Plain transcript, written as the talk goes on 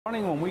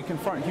When we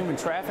confront human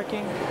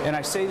trafficking, and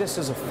I say this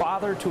as a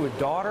father to a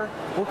daughter,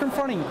 we're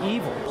confronting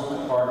evil.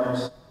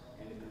 Partners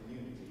and the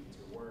community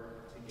to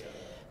work together.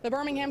 The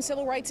Birmingham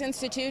Civil Rights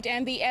Institute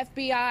and the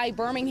FBI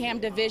Birmingham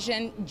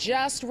Division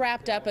just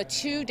wrapped up a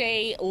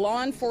two-day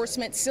law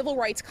enforcement civil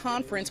rights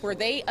conference where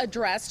they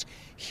addressed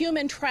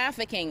human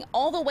trafficking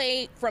all the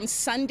way from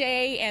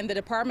Sunday and the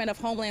Department of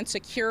Homeland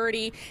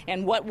Security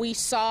and what we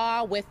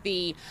saw with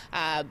the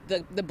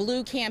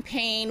Blue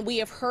campaign. We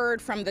have heard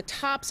from the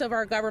tops of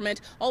our government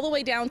all the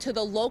way down to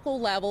the local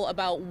level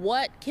about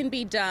what can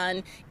be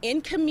done in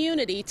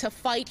community to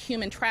fight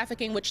human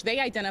trafficking, which they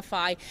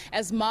identify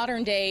as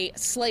modern-day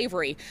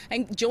slavery.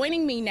 And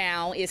joining me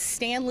now is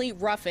Stanley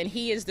Ruffin.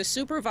 He is the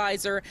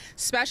supervisor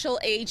special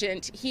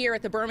agent here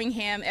at the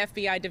Birmingham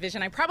FBI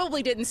Division. I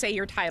probably didn't say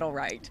your title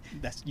right.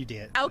 You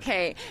did.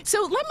 Okay,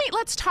 so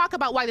let's talk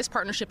about why this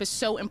partnership is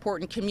so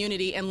important,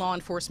 community and law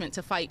enforcement,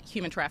 to fight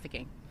human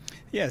trafficking.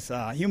 Yes,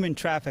 human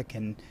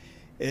trafficking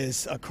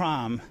is a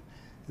crime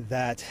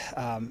that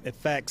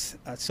affects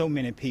so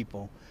many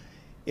people.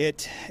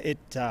 It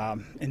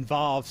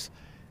involves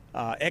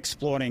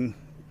exploiting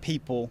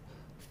people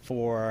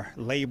for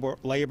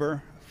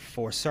labor,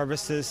 for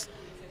services,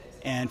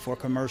 and for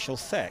commercial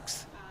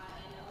sex.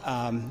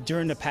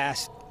 During the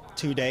past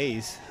 2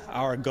 days,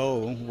 our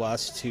goal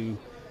was to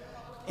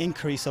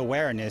increase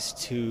awareness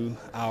to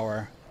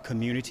our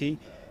community,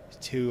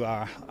 to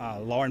our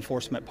law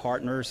enforcement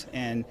partners,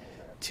 and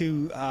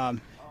to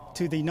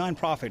the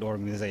nonprofit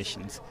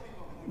organizations.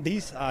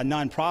 These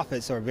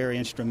nonprofits are very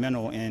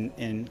instrumental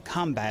in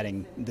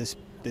combating this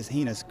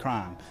heinous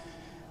crime.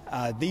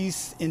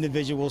 These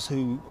individuals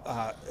who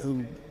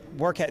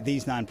work at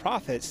these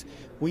nonprofits,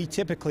 we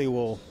typically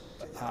will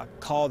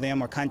call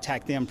them or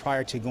contact them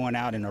prior to going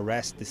out and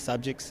arrest the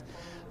subjects.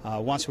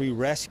 Once we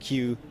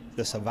rescue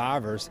the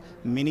survivors,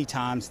 many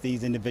times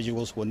these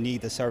individuals will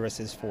need the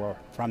services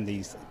from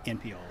these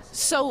NPOs.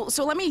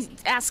 So let me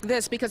ask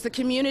this, because the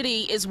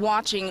community is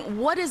watching.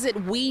 What is it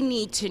we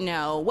need to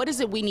know? What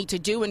is it we need to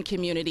do in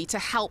community to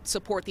help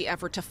support the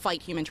effort to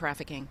fight human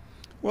trafficking?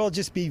 Well,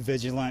 just be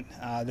vigilant.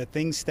 The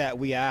things that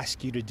we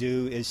ask you to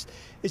do is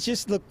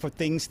just look for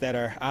things that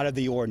are out of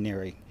the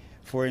ordinary.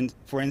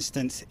 For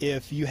instance,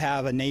 if you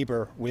have a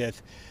neighbor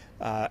with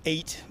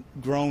 8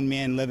 grown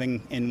men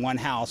living in one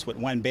house with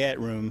one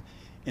bedroom,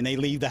 and they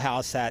leave the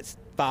house at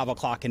 5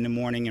 o'clock in the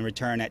morning and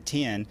return at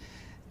 10,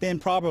 then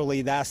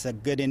probably that's a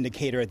good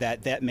indicator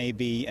that that may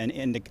be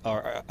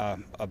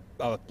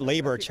a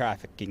labor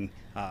trafficking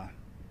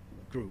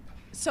group.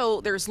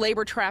 So there's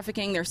labor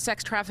trafficking, there's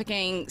sex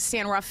trafficking.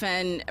 Stan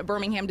Ruffin,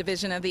 Birmingham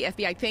Division of the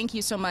FBI, thank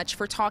you so much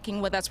for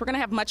talking with us. We're going to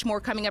have much more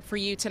coming up for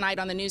you tonight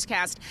on the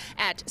newscast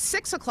at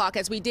 6 o'clock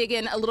as we dig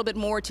in a little bit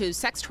more to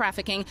sex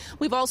trafficking.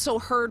 We've also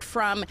heard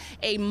from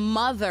a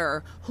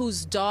mother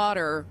whose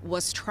daughter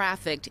was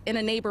trafficked in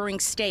a neighboring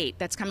state.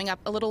 That's coming up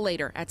a little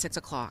later at 6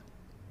 o'clock.